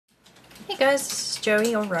guys, this is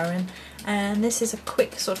Joey or Rowan, and this is a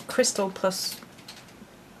quick sort of crystal plus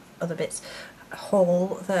other bits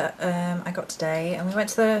haul that I got today. And we went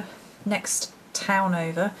to the next town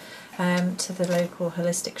over to the local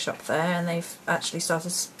holistic shop there, and they've actually started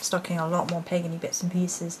stocking a lot more pagany bits and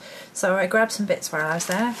pieces. So I grabbed some bits while I was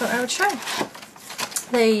there. I thought I would show.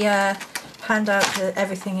 They hand out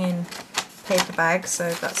everything in paper bags,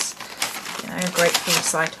 so that's, you know, great for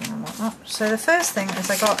recycling and whatnot. So the first thing is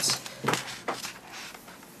I got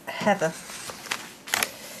heather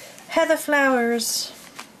flowers.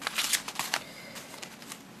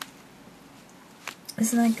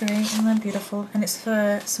 Isn't that great? Isn't that beautiful? And it's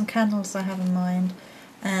for some candles I have in mind,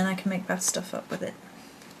 and I can make that stuff up with it.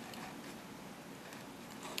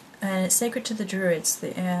 And it's sacred to the Druids,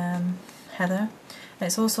 the heather. And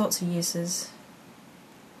it's all sorts of uses.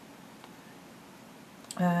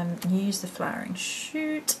 You use the flowering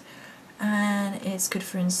shoot, and it's good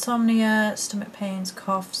for insomnia, stomach pains,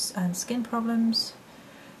 coughs and skin problems.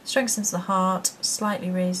 Strengthens the heart, slightly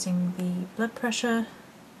raising the blood pressure.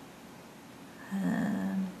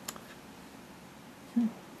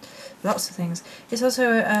 Lots of things. It's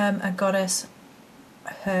also a goddess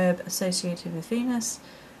herb associated with Venus,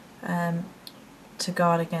 to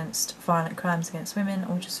guard against violent crimes against women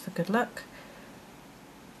or just for good luck.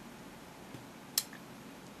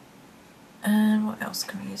 And what else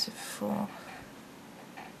can we use it for?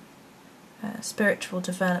 Spiritual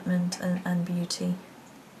development and beauty.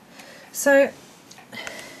 So,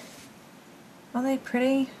 are they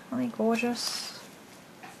pretty? Are they gorgeous?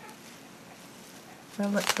 They'll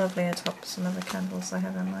look lovely atop some of the candles I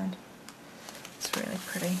have in mind. It's really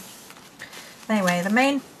pretty. Anyway, the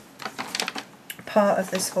main part of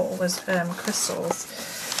this haul was crystals,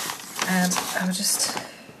 and I'll just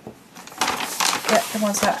get the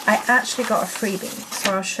ones that I actually got a freebie,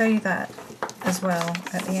 so I'll show you that as well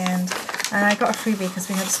at the end. And I got a freebie because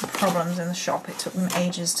we had some problems in the shop. It took them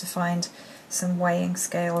ages to find some weighing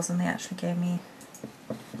scales, and they actually gave me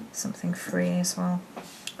something free as well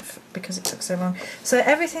because it took so long. So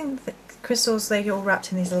everything, the crystals, they're all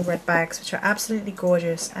wrapped in these little red bags, which are absolutely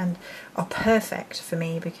gorgeous and are perfect for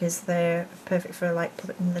me because they're perfect for like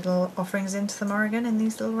putting little offerings into the Morrigan in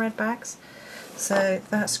these little red bags. So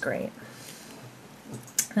that's great.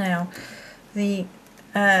 Now, the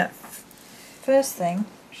first thing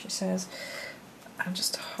she says, I'll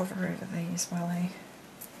just hover over these while I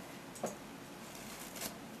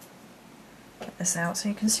get this out, so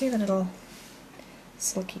you can see the little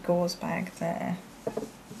silky gauze bag there.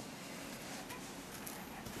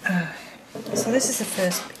 So this is the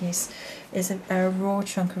first piece, is a raw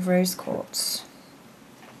chunk of rose quartz.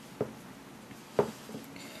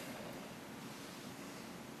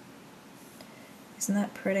 Isn't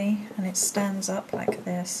that pretty? And it stands up like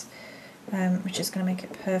this, which is going to make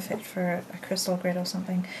it perfect for a crystal grid or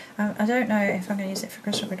something. I don't know if I'm going to use it for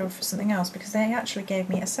crystal grid or for something else, because they actually gave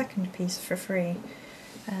me a second piece for free,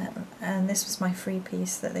 and this was my free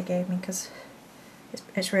piece that they gave me because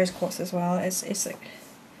it's rose quartz as well. It's like,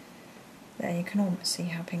 there, you can almost see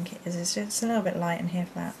how pink it is. It's a little bit light in here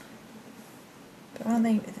for that, but aren't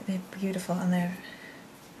they're beautiful, and they're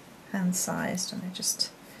hand sized, and they're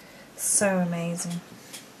just so amazing.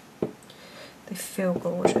 They feel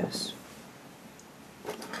gorgeous.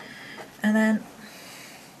 And then,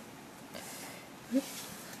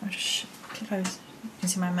 I'll just close. You can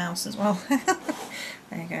see my mouse as well.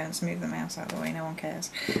 There you go, let's move the mouse out of the way, no one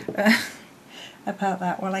cares about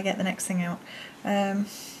that while I get the next thing out.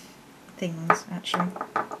 Things, actually.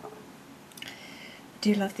 I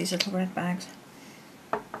do love these little red bags.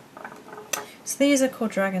 So these are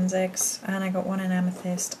called dragon's eggs, and I got one in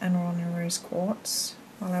amethyst and one in rose quartz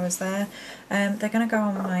while I was there. They're going to go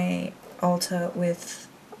on my altar with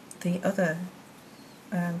the other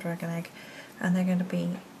dragon egg, and they're going to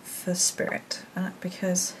be for spirit,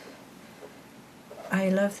 because I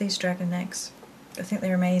love these dragon eggs. I think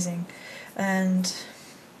they're amazing, and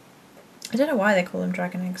I don't know why they call them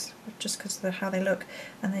dragon eggs, just because of how they look,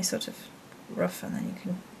 and they sort of rough, and then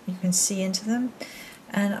you can see into them.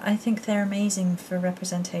 And I think they're amazing for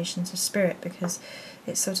representations of spirit, because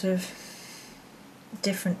it's sort of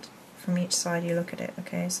different from each side you look at it.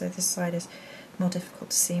 Okay, so this side is more difficult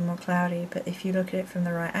to see, more cloudy, but if you look at it from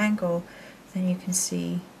the right angle, then you can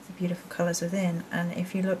see the beautiful colours within, and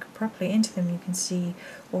if you look properly into them, you can see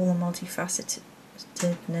all the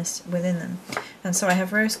multifacetedness within them. And so I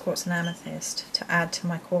have rose quartz and amethyst to add to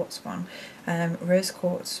my quartz one. Rose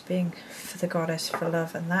quartz being for the goddess, for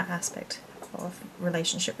love and that aspect of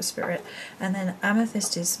relationship with spirit, and then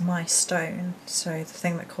amethyst is my stone, so the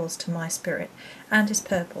thing that calls to my spirit, and is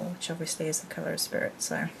purple, which obviously is the colour of spirit.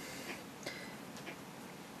 So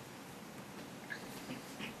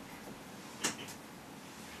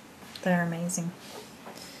They're amazing.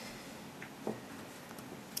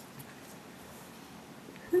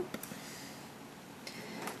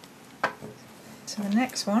 So the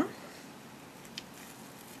next one,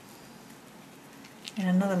 in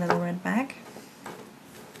another little red bag,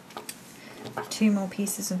 2 more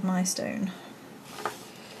pieces of my stone.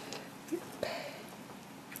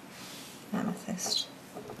 Amethyst.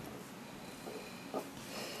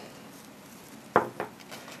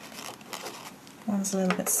 One's a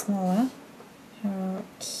little bit smaller. How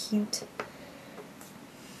cute.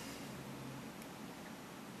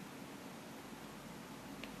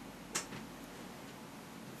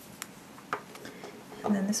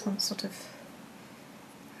 And then this one sort of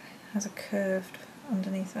has a curved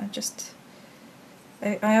underneath.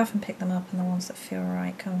 I often pick them up, and the ones that feel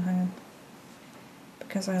right come home,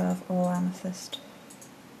 because I love all amethyst.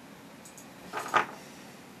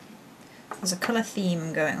 There's a colour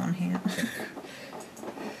theme going on here.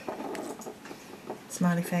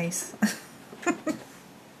 Smiley face.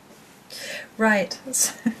 Right,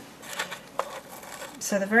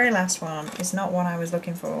 so the very last one is not one I was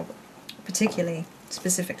looking for, particularly,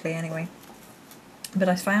 specifically anyway, but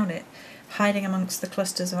I found it hiding amongst the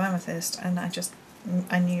clusters of amethyst, and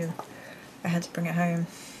I knew I had to bring it home.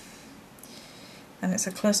 And it's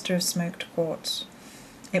a cluster of smoked quartz.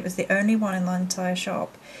 It was the only one in the entire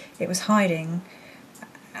shop. It was hiding,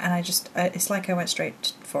 and it's like I went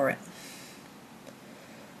straight for it.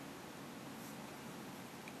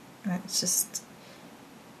 It's just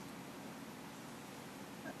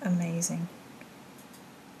amazing.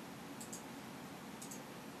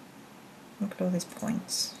 Look at all these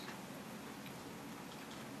points.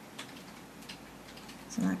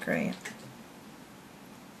 Isn't that great?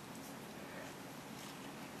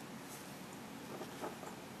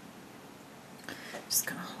 Just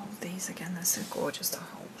gonna hold these again, they're so gorgeous to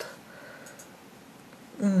hold.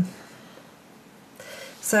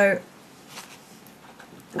 So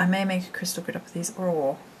I may make a crystal grid up of these,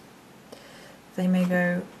 or they may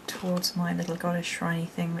go towards my little goddess shriney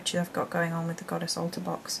thing, which I've got going on with the goddess altar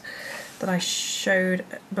box that I showed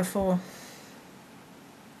before.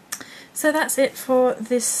 So that's it for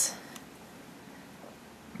this.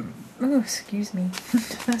 Oh, excuse me.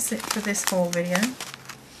 That's it for this haul video.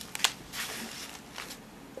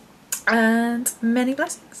 And many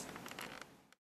blessings.